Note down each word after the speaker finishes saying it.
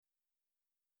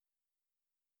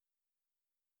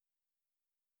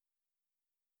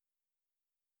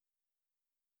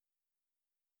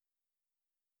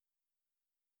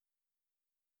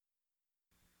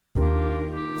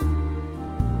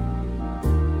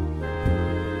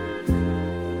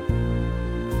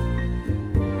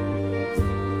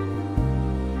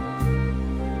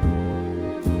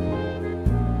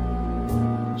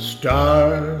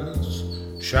Stars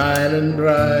shining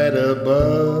bright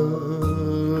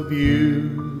above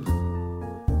you.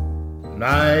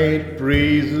 Night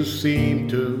breezes seem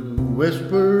to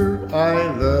whisper, I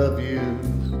love you.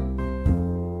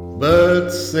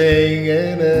 Birds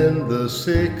singing in the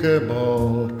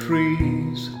sycamore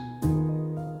trees.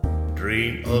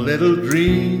 Dream a little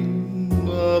dream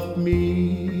of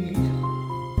me.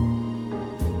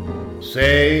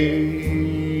 Say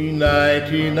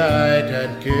nighty-night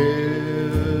and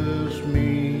kiss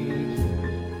me.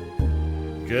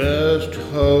 Just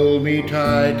hold me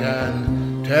tight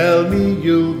and tell me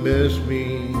you'll miss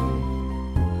me.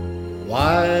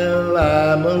 While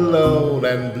I'm alone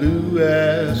and blue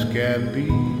as can be,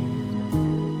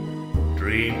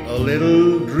 dream a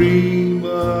little dream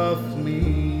of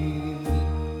me.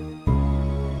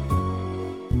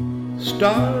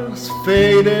 Stars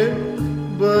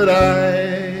fading, but I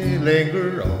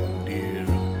linger on, dear,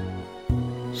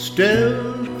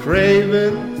 still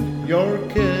craving your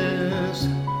kiss.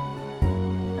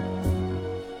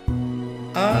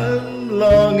 I'm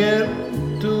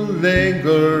longing to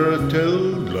linger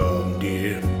till dawn,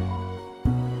 dear,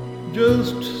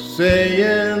 just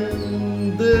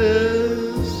saying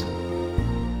this.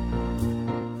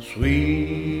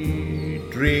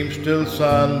 Sweet dreams till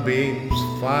sunbeams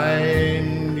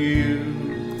find you.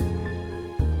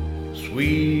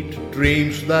 Sweet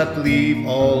dreams that leave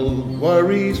all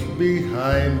worries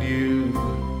behind you.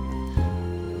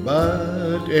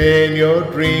 But in your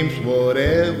dreams,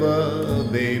 whatever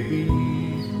they be,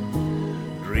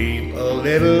 dream a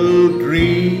little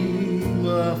dream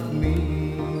of me.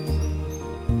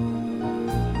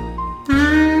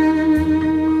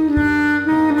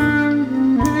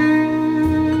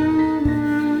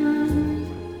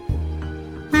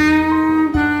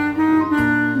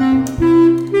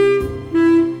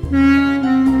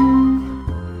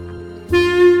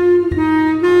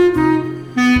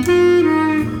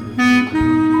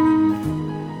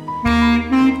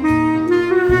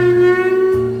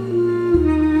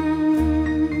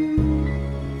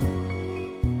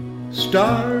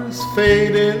 Stars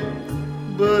fading,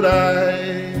 but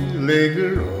I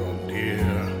linger on,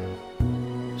 dear,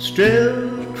 still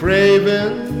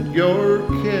craving your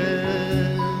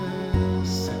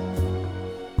kiss.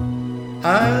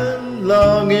 I'm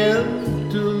longing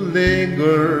to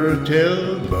linger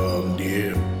till dawn,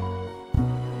 dear,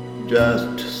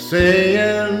 just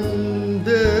saying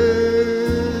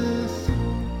this.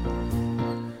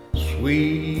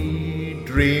 Sweet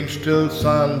dreams till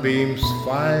sunbeams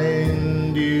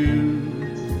find you.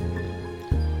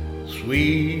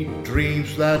 Sweet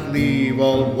dreams that leave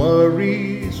all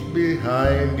worries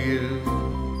behind you.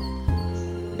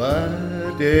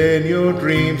 But in your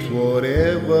dreams,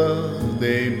 whatever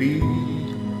they be,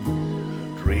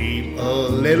 dream a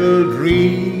little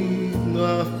dream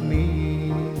of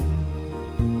me.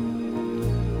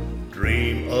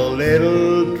 Dream a little